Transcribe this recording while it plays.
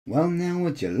Well, now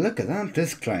would you look at that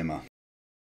disclaimer.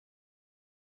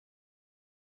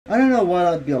 I don't know why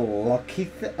that'd be a lucky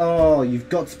thing. Oh, you've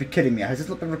got to be kidding me. Has this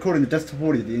not been recording the desktop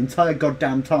audio the entire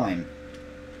goddamn time?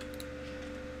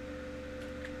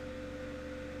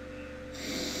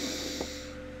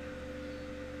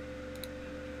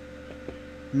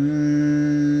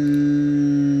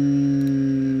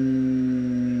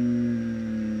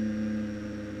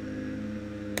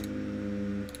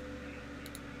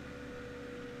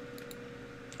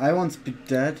 I want to be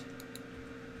dead.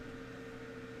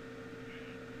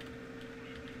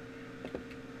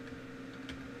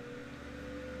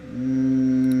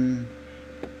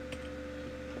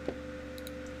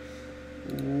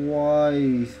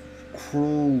 Why?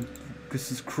 Cruel.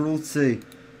 This is cruelty.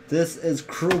 This is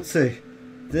cruelty.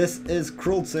 This is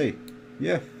cruelty.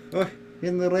 Yeah. Oh,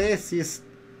 in the racist.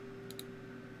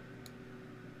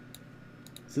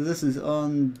 So this is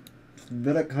on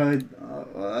Velocode.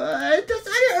 I don't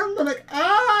remember. Like,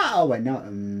 oh wait, no.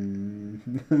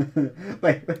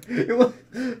 Wait. It was,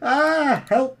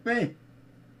 help me.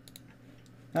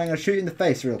 I'm gonna shoot you in the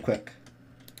face real quick.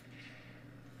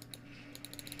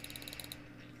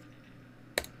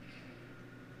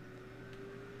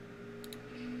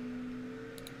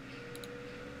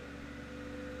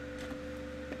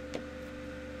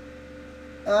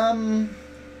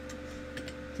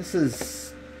 This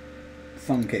is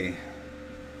funky.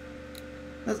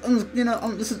 You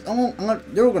know,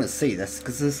 you're all gonna see this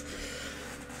because this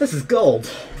is gold.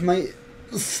 My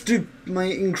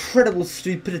incredible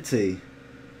stupidity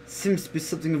seems to be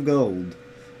something of gold.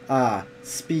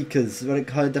 Speakers, very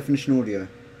high definition audio.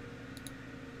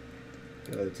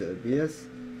 Go to OBS.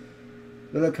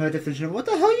 Very high definition. What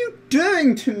the hell are you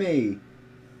doing to me?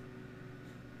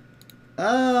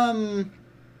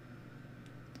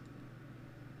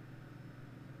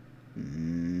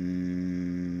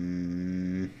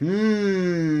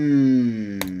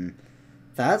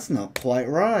 That's not quite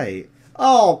right.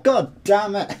 Oh, god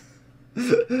damn it.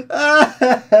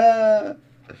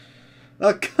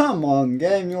 Oh, come on,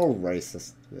 game, you're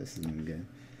racist. This isn't a game.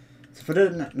 So if I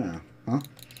did it now, huh?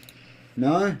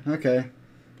 No? Okay.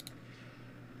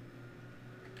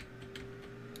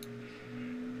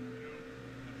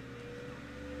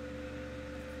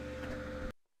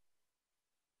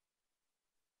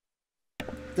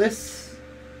 This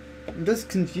does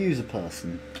confuse a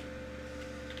person.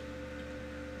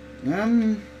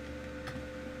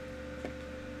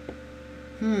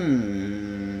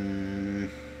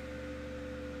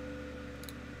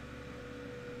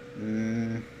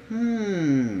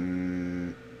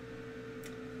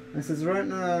 This is right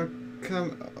now.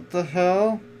 What the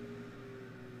hell?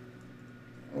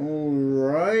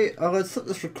 Alright, I'm gonna stop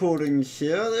this recording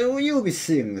here. You'll be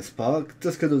seeing this part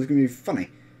just because it's gonna be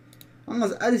funny. I'm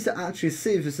gonna at least actually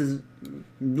see if this is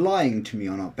lying to me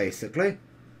or not, basically.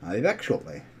 I'll be back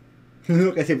shortly. I'm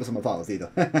not gonna see what's on my files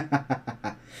either.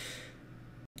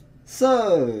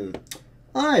 So,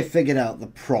 I figured out the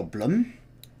problem.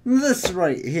 This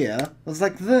right here was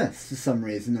like this for some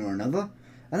reason or another,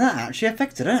 and that actually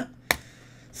affected it.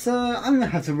 So, I'm gonna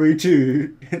have to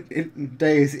redo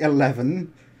days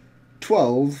 11,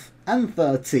 12, and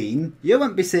 13. You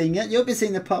won't be seeing it, you'll be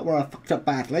seeing the part where I fucked up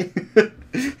badly.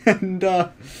 And,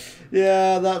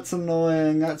 yeah, that's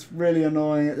annoying. That's really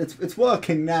annoying. It's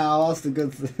working now. That's the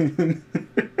good thing.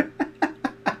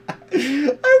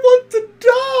 I want to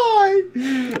die.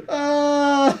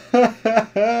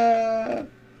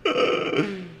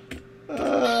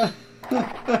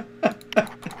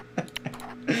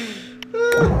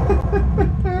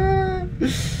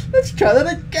 Let's try that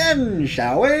again,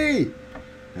 shall we?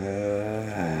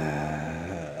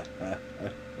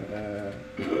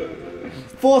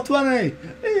 420!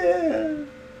 Yeah!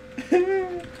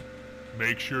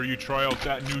 Make sure you try out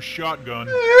that new shotgun.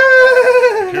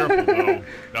 Careful though,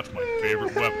 that's my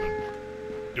favorite weapon.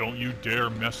 Don't you dare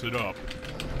mess it up.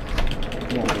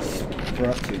 What's we're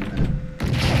up to now?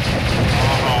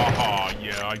 Ha,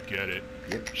 yeah, I get it.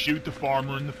 Yep. Shoot the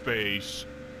farmer in the face.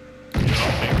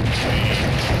 Yeah,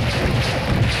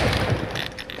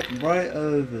 Right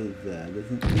over there, there's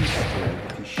an Easter egg.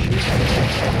 If you shoot it.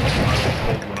 I was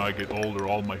told when I get older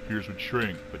all my fears would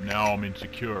shrink, but now I'm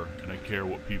insecure and I care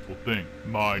what people think.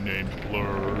 My name's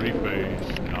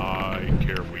Blurryface and I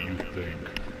care what you think.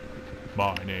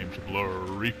 My name's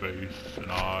Blurryface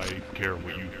and I care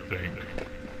what you think.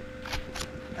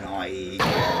 And I...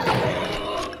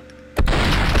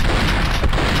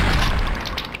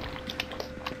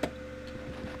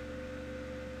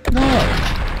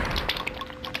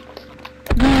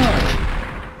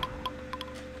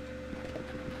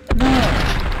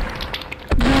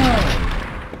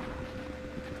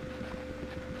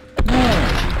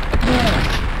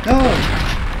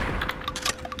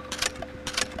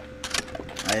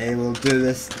 do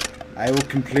this. I will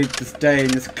complete this day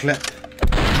in this clip.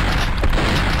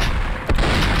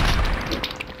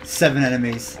 7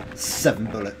 enemies, 7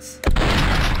 bullets.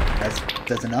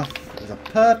 That's enough. There's a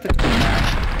perfect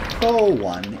amount for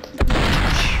 1 each.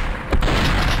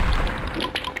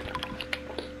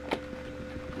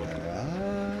 Where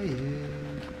are you?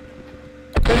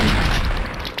 Boom.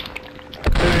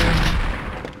 Boom.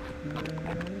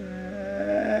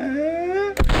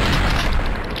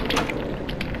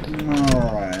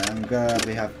 Alright, I'm glad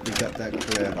we got that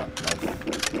cleared up, love.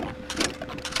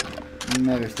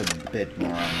 Maybe just a bit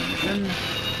more ammunition.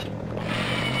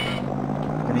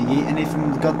 Can you eat any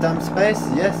from the goddamn space?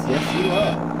 Yes, yes you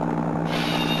are.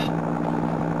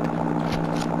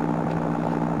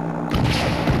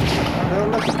 Oh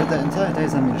look, I put that entire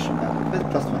day's ammunition back with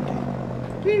plus 20.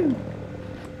 Whew.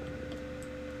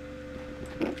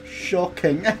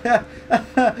 Shocking.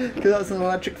 Because that's an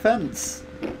electric fence.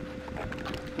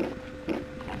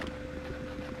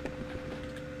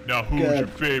 Now who's your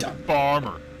favorite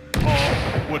farmer?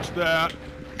 What's that?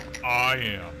 I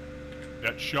am.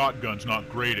 That shotgun's not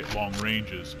great at long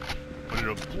ranges, but it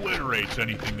obliterates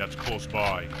anything that's close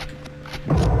by.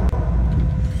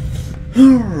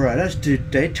 Alright, let's do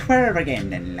day 12 again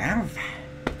then, love.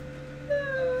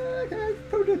 Okay,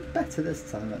 probably do better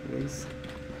this time at least.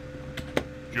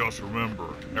 Just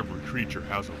remember, every creature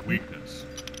has a weakness.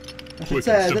 I should Quick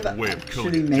say, and they've simple way of killing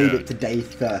actually it made dead. it to day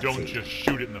 30. Don't just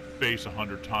shoot it in the face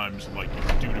 100 times like you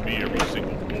do to me every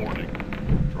single morning.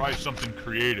 Try something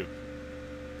creative.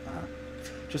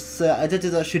 Just, I did do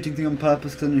that shooting thing on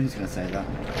purpose because I knew he was going to say that.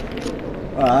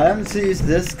 Alright, I haven't used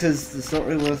this because it's not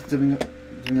really worth doing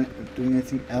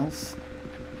anything else.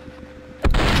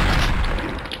 It's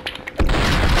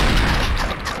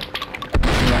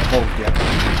not evolved yet.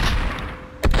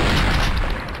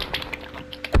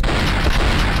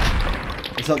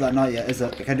 It's not that night yet, is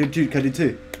it? Can I do 2? Can I do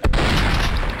 2?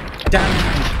 Damn it!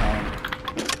 I can't.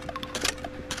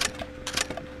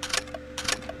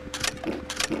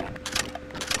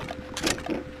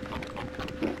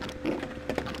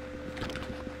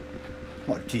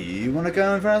 What, do you want to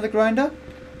go in front of the grinder?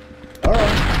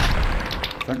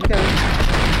 Alright. Front you go.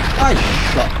 I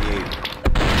shot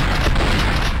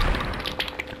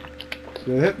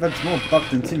you. Your hitman's more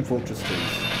bugged than Team Fortress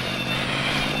 2's.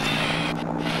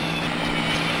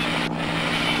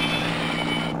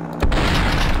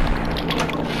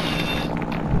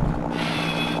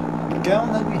 Go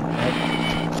on then, we head.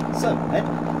 So, head.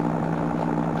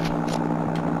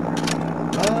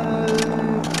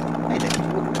 Hey, did I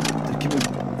keep a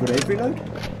grenade reload?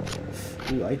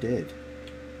 Ooh, I did.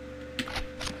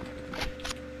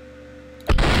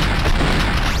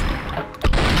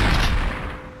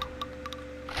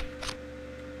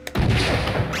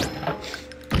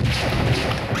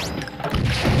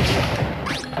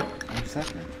 What's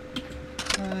happening?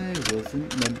 I wasn't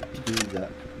meant to do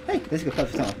that. Hey, there's a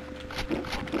perfect time.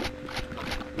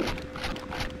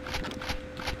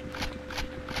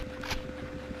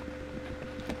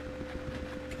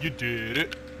 You did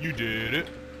it. You did it.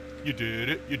 You did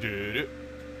it. You did it.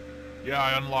 Yeah,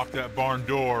 I unlocked that barn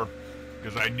door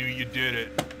because I knew you did it.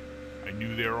 I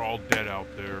knew they were all dead out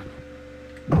there.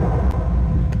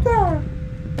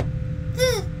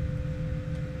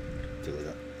 Deal with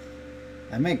it.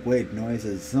 I make weird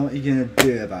noises. What are you gonna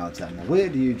do about it? I'm a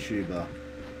weird YouTuber.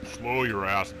 Slow your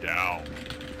ass down.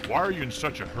 Why are you in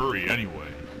such a hurry anyway?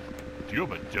 Do you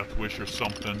have a death wish or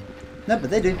something? No, but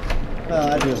they do.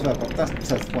 Well, I do as well, but that's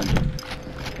besides the point.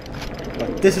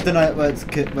 But this is the night where it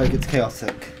gets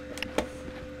chaotic.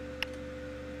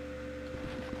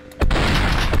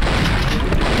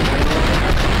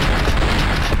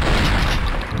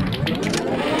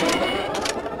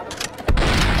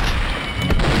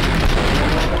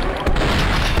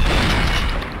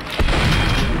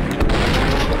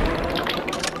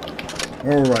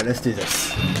 Alright, let's do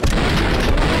this.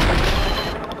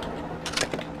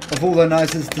 Of all the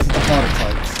noises, this is the harder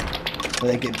types.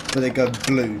 Where they go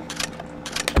blue.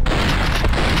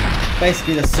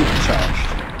 Basically they're supercharged.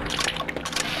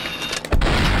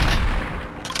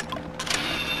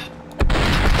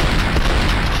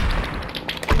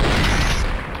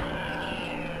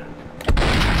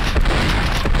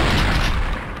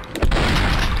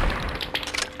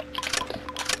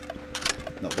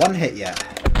 Not one hit yet.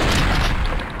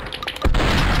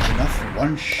 Enough for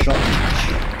one shot each.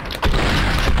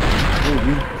 Oh,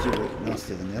 you're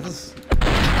nastier than the others.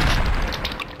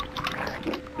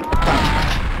 Bam.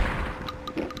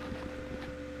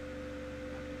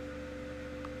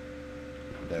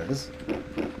 There it is.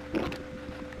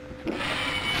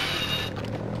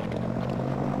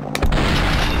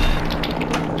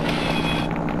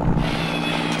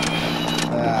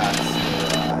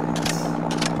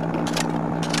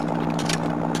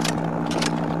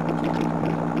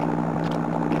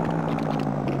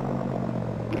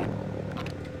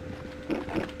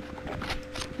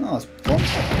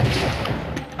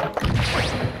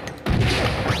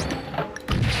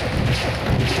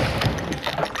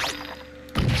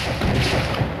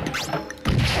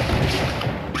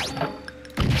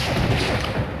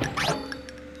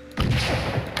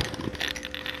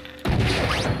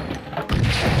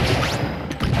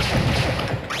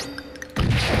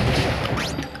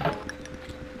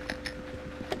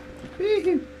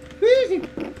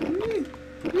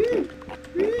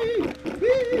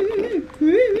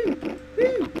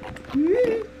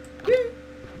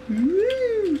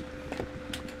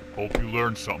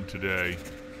 learn something today.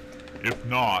 If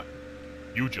not,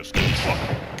 you just get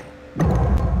lucky.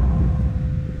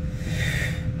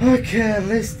 Okay, at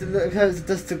least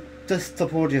the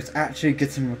desktop audio's actually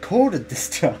getting recorded this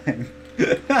time.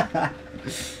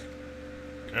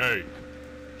 Hey,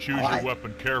 choose your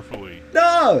weapon carefully.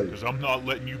 No! Because I'm not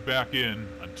letting you back in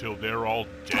until they're all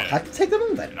dead. I can take them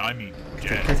all then. And I mean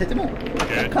Can I dead. take them all?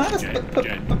 Dead, Can I just dead,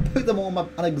 dead. put them all in my...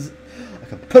 I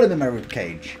can put them in my rib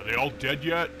cage. Are they all dead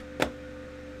yet?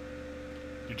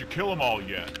 Did you kill them all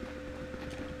yet?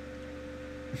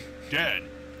 Dead.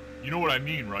 You know what I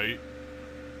mean, right?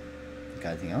 Got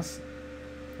anything else?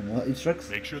 Any more Easter eggs?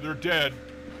 Make sure they're dead.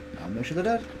 I'll make sure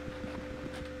they're dead.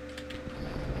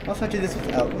 What if I do this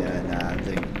without... Yeah, nah, I'm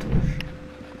doing it.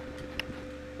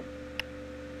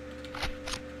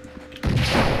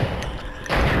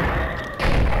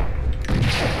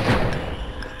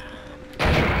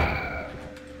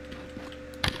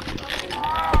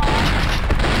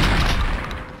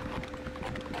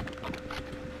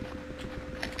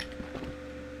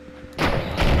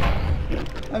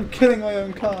 I'm killing my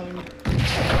own kind.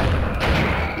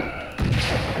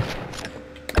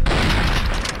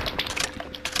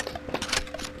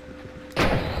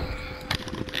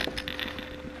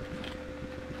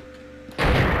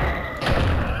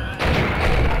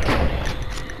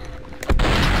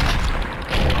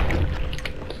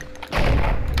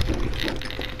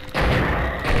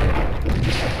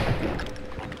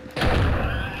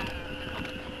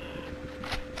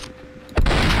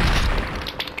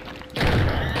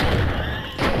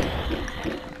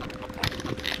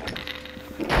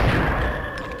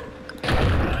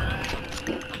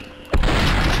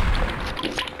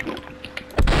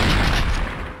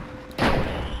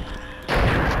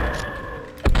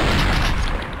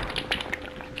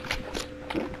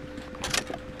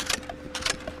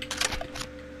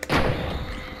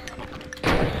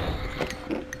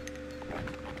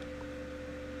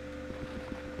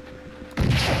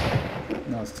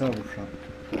 No, it's a terrible shot.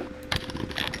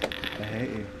 I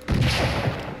hate you.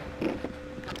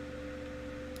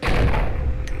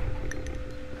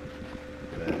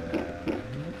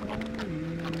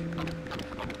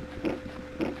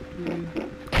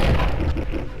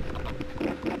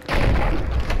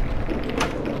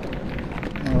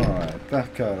 Alright,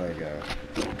 back out I go.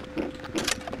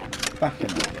 Back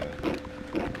in I go.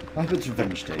 I hope it's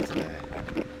revenge day today.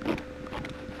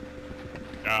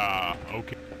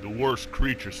 Okay. The worst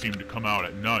creatures seem to come out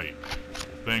at night.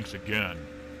 Thanks again,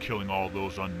 killing all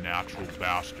those unnatural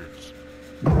bastards.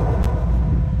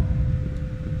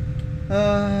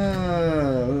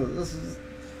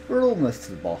 We're almost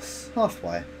to the boss.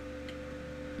 Halfway.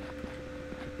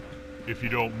 If you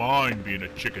don't mind being a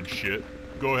chicken shit,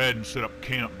 go ahead and set up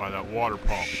camp by that water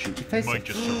pump. Shoot your You face might off.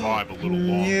 just survive a little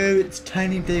No, longer. it's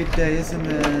Tiny Dude Day, isn't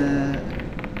it?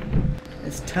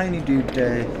 It's Tiny Dude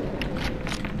Day.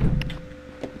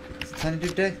 Is it Tiny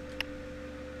Dude Day?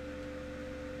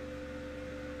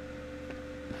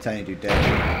 Tiny Dude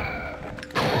Day.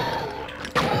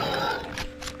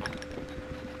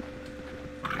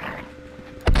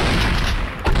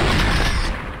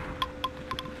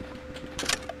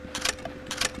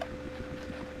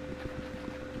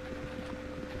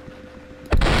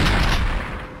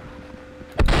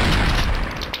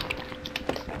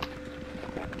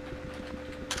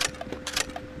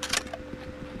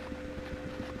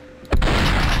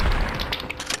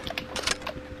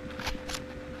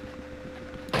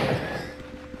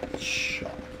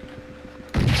 Shot.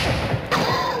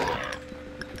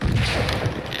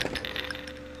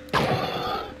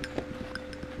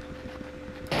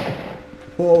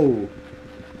 Whoa.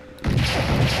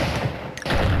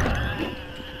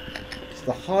 So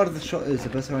the harder the shot is, the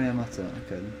better I am at it.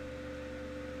 Okay.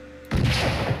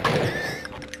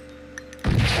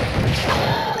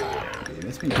 You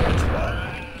missed me once, but...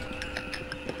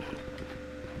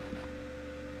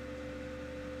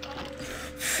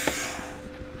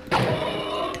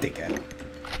 Dickhead.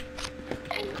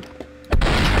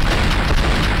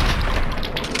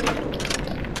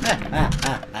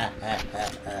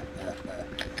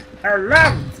 I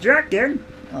love jerking!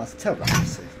 Oh, it's terrible to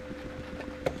see.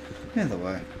 Either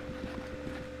way.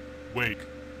 Wait.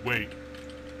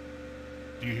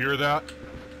 Do you hear that?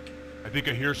 I think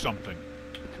I hear something.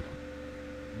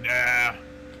 Nah.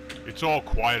 It's all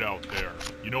quiet out there.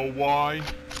 You know why?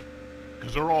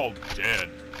 Because they're all dead.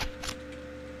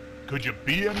 Could you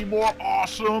be any more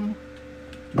awesome?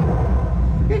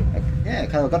 Yeah,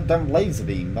 kind of goddamn laser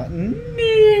beam, but no.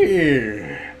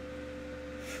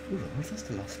 Ooh, that's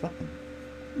the last weapon.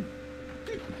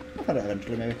 I'll find it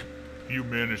eventually, maybe. If you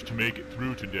manage to make it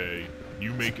through today,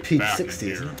 you make it P60, back in isn't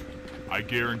here. it? I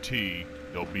guarantee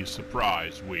There'll be a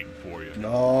surprise waiting for you.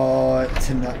 No,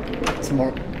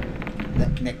 tomorrow.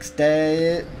 Next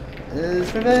day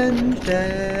is Revenge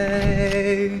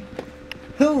Day.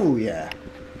 Oh yeah.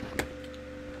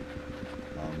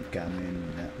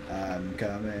 I'm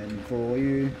coming for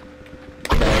you.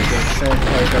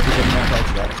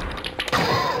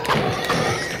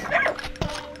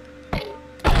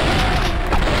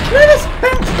 Let us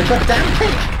bounce the goddamn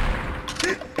thing!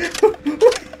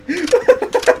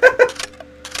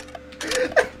 I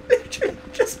literally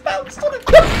just bounced on it!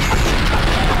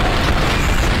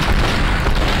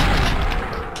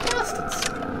 Bastards!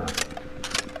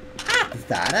 Is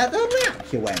that I don't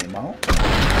like you anymore?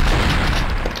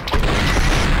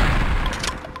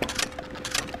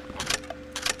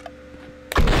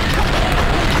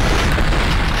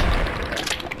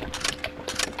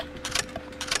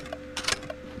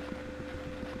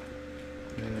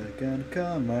 Gonna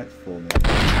come right for me.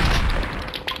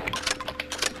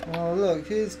 Oh look,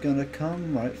 he's gonna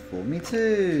come right for me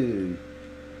too.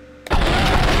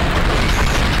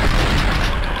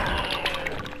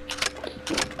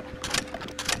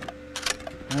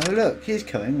 Oh look, he's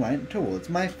coming right towards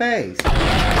my face.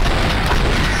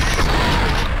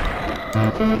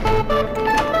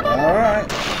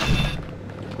 Alright.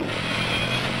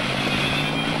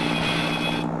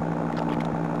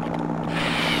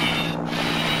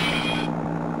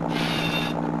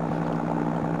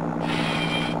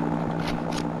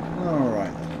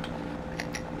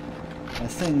 I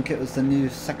think it was the new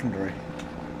secondary.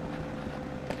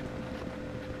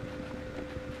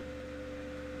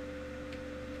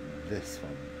 This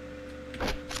one.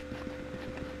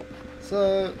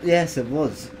 So, yes it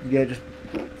was. Yeah, just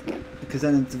because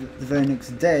then the very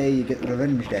next day you get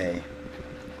Revenge Day.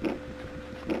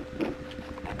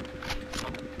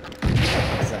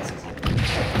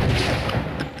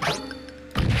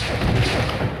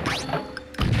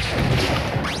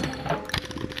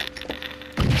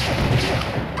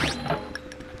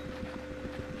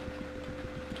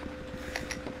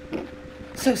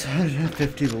 So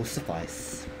 650 will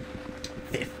suffice.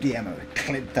 50 ammo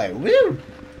clip though. Woo!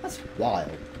 That's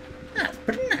wild. That's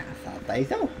pretty nice, I'd say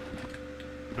so.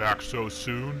 Back so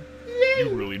soon? Yeah.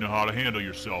 You really know how to handle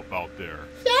yourself out there.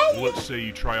 Yeah. Well, let's say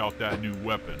you try out that new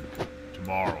weapon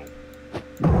tomorrow.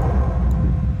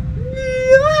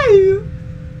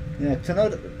 Yeah,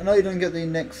 because I know you don't get the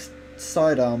next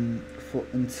sidearm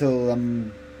until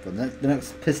the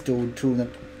next pistol till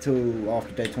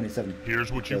after day 27.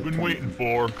 Here's what you've been waiting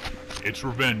for. It's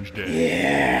Revenge Day.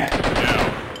 Yeah. Now,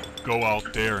 go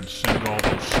out there and send all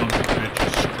those sons of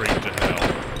bitches straight to hell.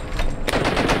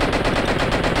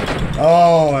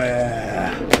 Oh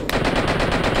yeah.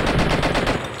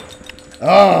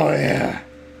 Oh yeah.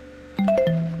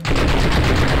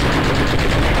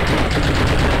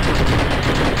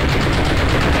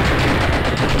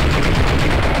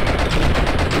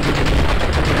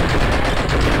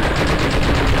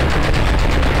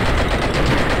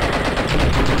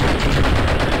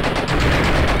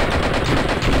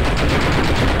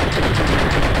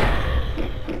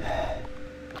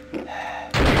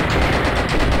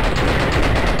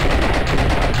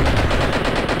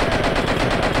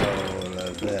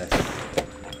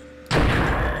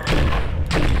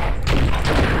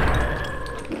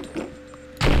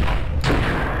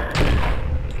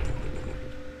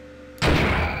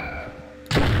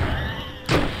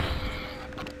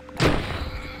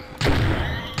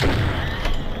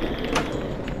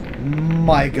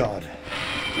 My God.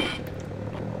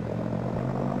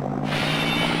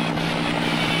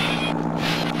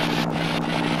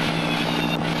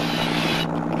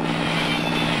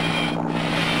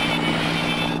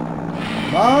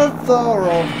 Mother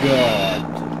of God.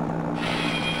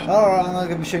 Alright, I'm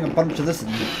gonna be shooting a bunch of this in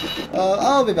you.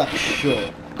 I'll be back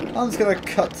short. I'm just gonna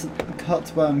cut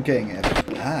where I'm getting it.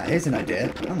 Ah, here's an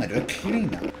idea. I'm gonna do a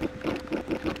cleanup.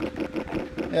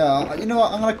 Yeah, you know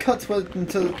what? I'm gonna cut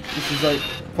until this is like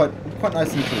quite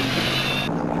nice and clean.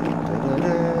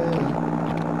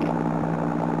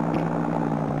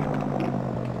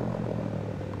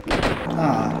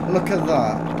 Ah, look at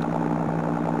that.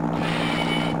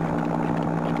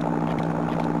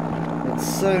 It's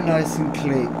so nice and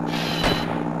clean.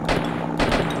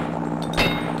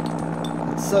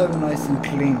 It's so nice and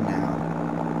clean now.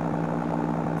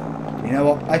 You know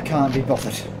what? I can't be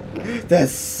bothered.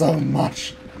 There's so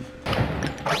much.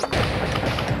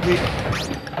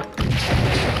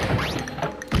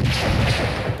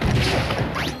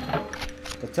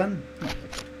 Got 10?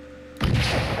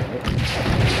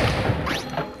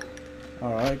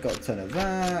 Alright, got 10 of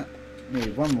that.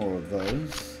 Need one more of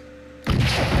those.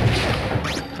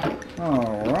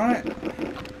 Alright.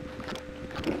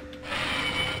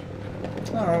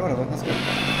 Alright, whatever, that's good.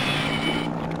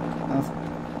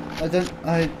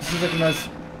 This is like a nice,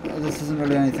 this isn't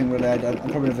really anything really, I'm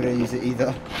probably never going to use it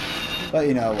either. But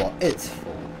you know what, it's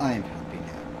full. I'm happy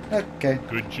now. Okay.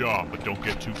 Good job, but don't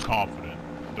get too confident.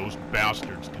 Those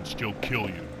bastards can still kill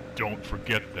you. Don't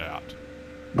forget that.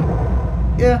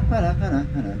 Yeah, I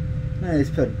know. No, he's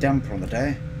put a damper on the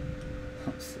day.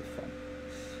 That's so fun.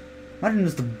 Imagine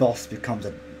as the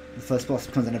first boss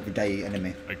becomes an everyday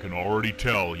enemy. I can already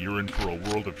tell you're in for a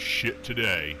world of shit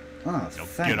today. Oh, Now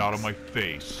thanks. get out of my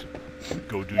face.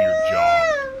 Go do your job.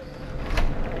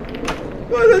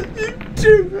 Why don't you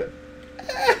do it?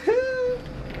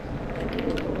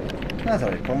 That's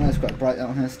alright, probably. It's quite bright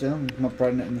out here still. Might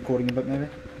brighten it in recording a bit, maybe.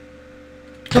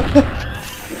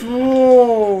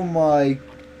 Oh my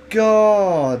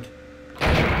god!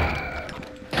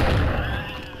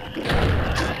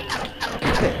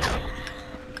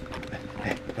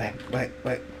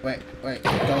 Wait. Go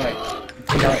away.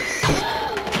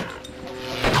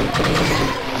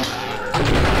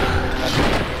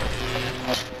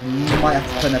 Might have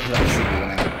to put an epilepsy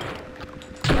warning.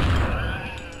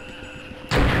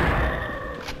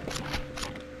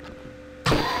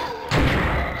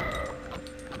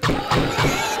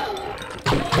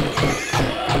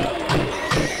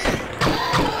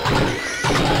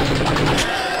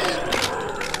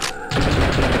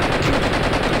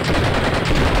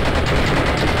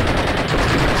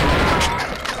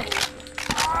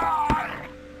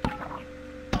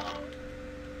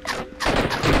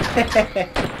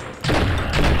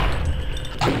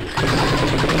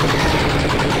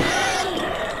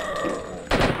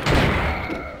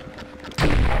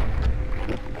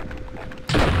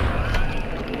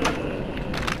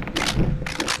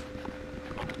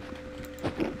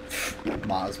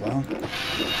 Might as well.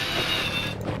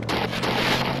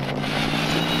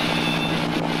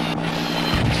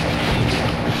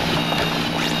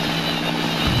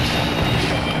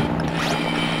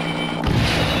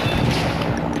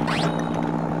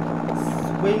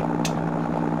 Sweet.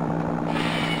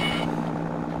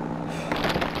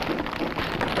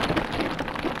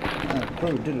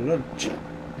 Bro, did a lot of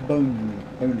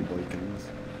bony boy kills.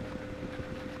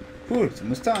 Whew, it's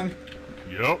almost time.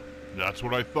 Yep, that's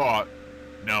what I thought.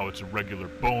 Now it's a regular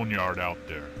boneyard out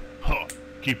there. Huh.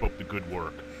 Keep up the good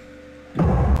work.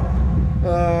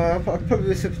 I'll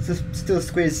probably still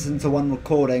squeeze this into one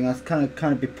recording. I'd kind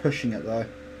of be pushing it though,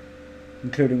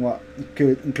 including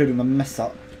the mess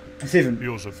up. It's even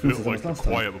Feels a bit like the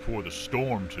quiet before the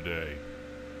storm today.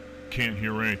 Can't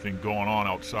hear anything going on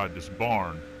outside this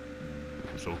barn.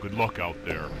 So good luck out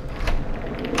there.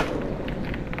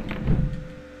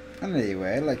 And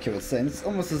anyway, like you were saying, it's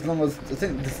almost as long as I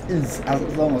think this is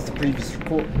as long as the previous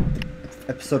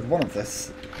episode 1 of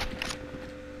this.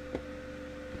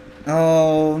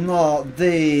 Oh, not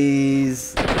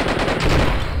these.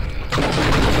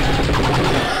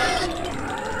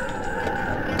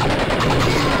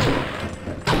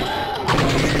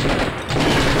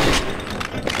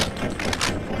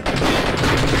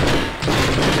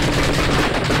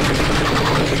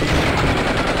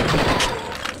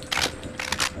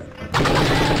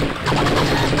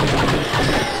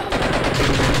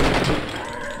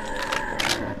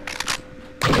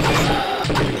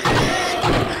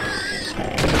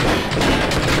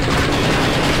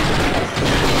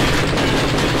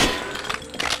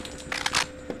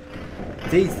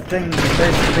 These things are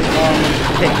basically armored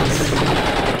pigs.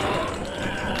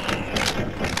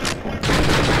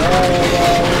 Go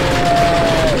away!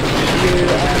 You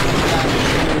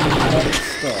unnatural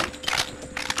monster!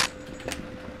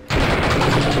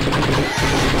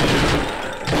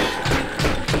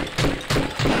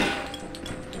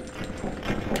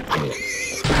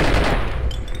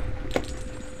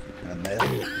 And there.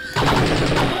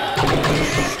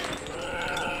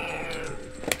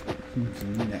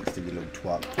 Next to you little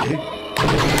twat.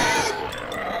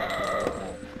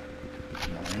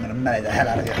 I'm gonna melee the hell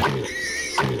out of you.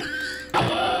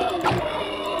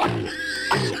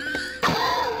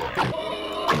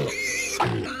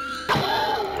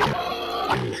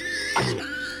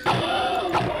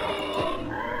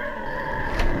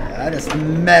 I just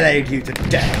meleeed you to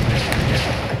death.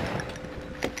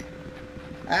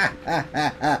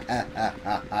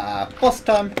 Boss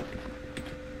time.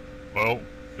 Well,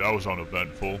 that was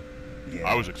uneventful. Yeah,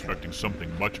 I was expecting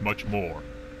something much more.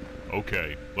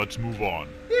 Okay, let's move on.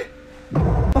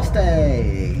 Boss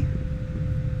day.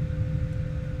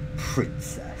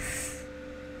 Princess.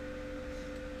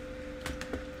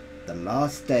 The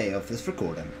last day of this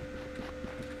recording.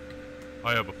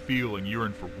 I have a feeling you're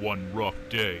in for one rough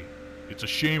day. It's a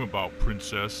shame about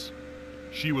Princess.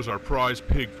 She was our prize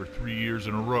pig for 3 years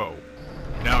in a row.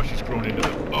 Now she's grown into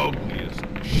the ugliest,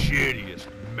 shittiest,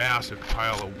 massive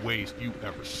pile of waste you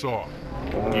ever saw.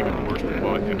 Even worse than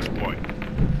my ex-wife.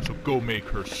 So go make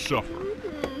her suffer.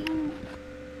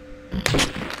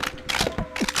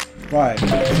 Right, so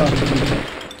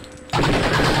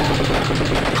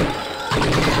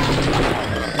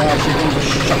she brings a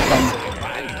shotgun.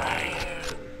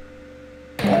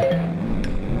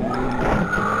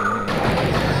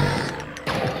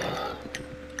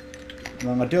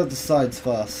 I'm gonna deal with the sides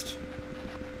first.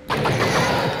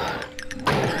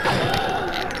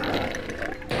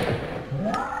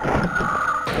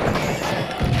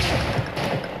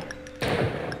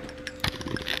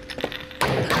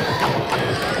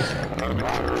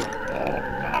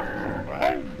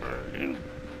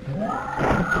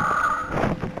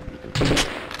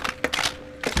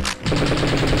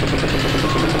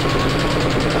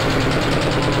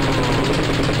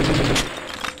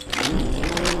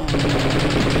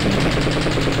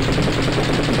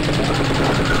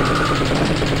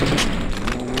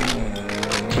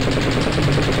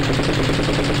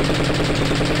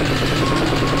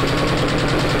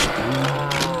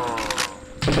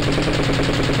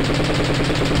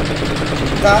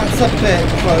 That's a bit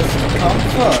close to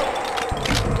comfort.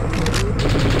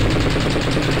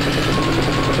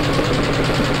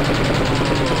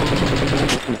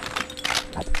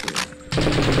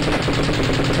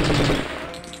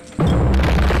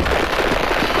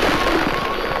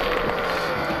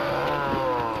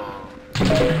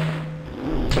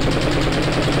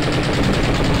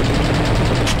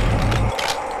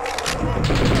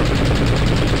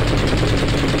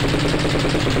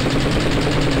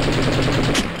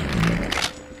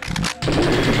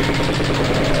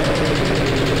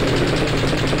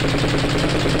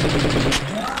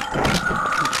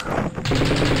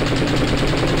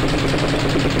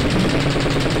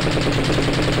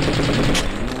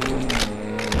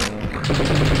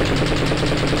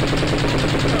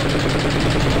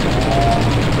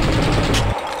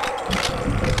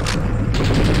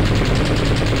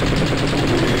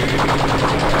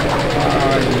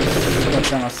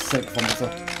 Sick vomiter.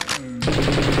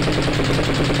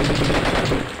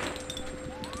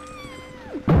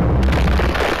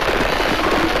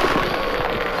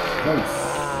 Close.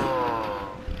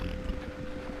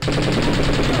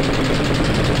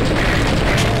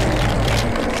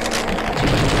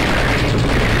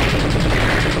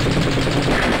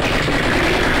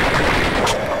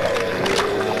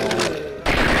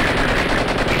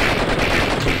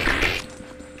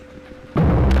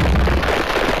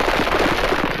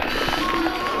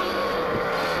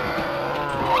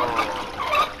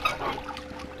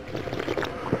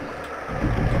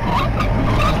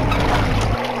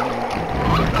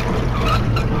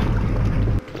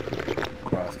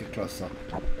 Closer.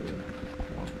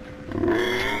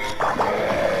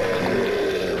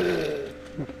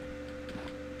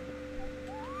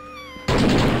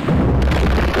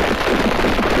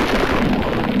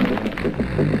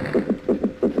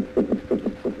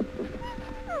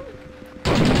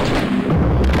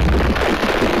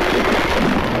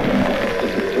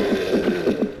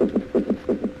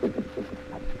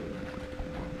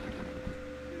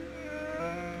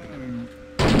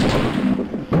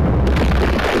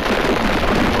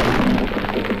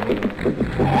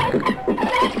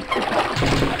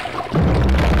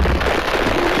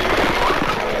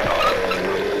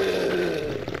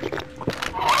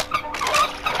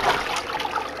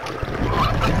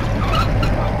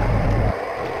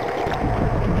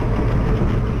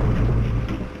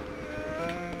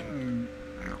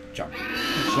 Jump.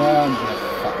 Jump, you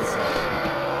fatso.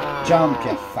 Jump,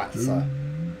 you fatso.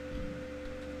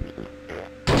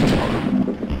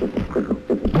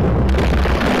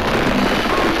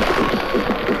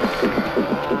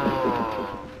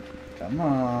 Come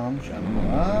on, jump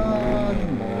on.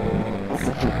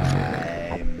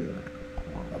 Time.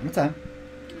 One more time.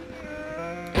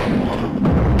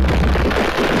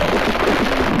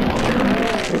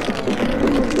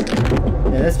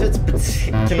 Yeah, this bit's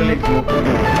particularly cool.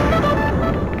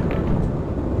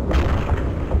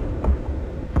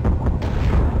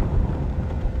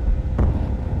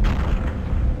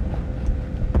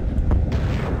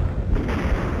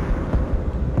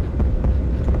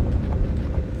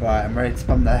 Right, I'm ready to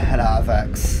spam the hell out of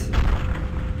X.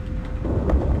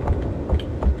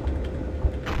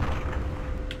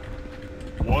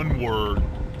 One word,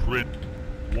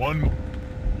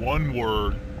 one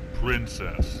word,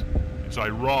 princess. It's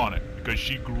ironic because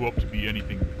she grew up to be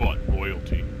anything but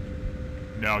royalty.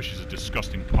 Now she's a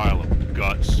disgusting pile of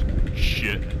guts,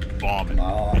 shit, and vomit.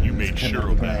 Oh, and you made sure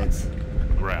of that.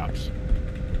 Grabs.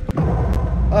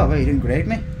 Oh, wait, you didn't grade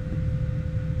me?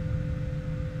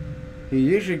 He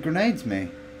usually grenades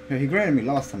me. He grenaded me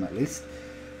last time at least.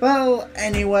 Well,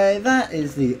 anyway, that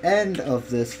is the end of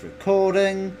this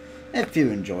recording. If you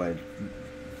enjoyed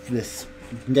this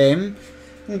game,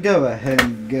 go ahead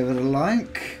and give it a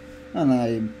like. And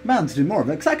I'm bound to do more of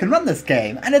it because I can run this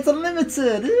game and it's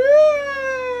unlimited.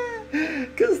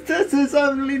 Because this is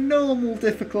only normal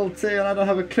difficulty and I don't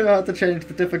have a clue how to change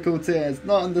the difficulty. It's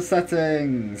not in the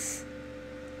settings.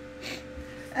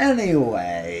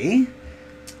 Anyway,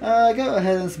 go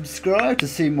ahead and subscribe to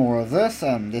see more of this,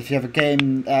 and if you have a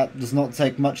game that does not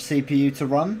take much CPU to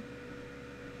run,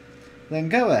 then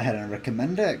go ahead and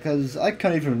recommend it, because I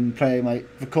can't even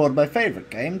record my favourite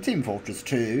game, Team Fortress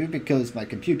 2, because my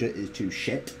computer is too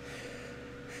shit.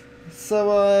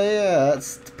 So, yeah,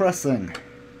 it's depressing.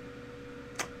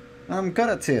 I'm good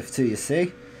at TF2, you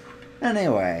see.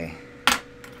 Anyway,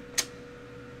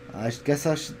 I guess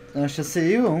I shall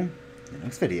see you in the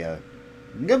next video.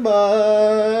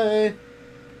 Goodbye!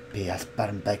 P.S.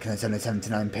 Button Bacon is only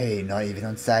 79p, not even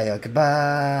on sale.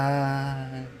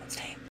 Goodbye!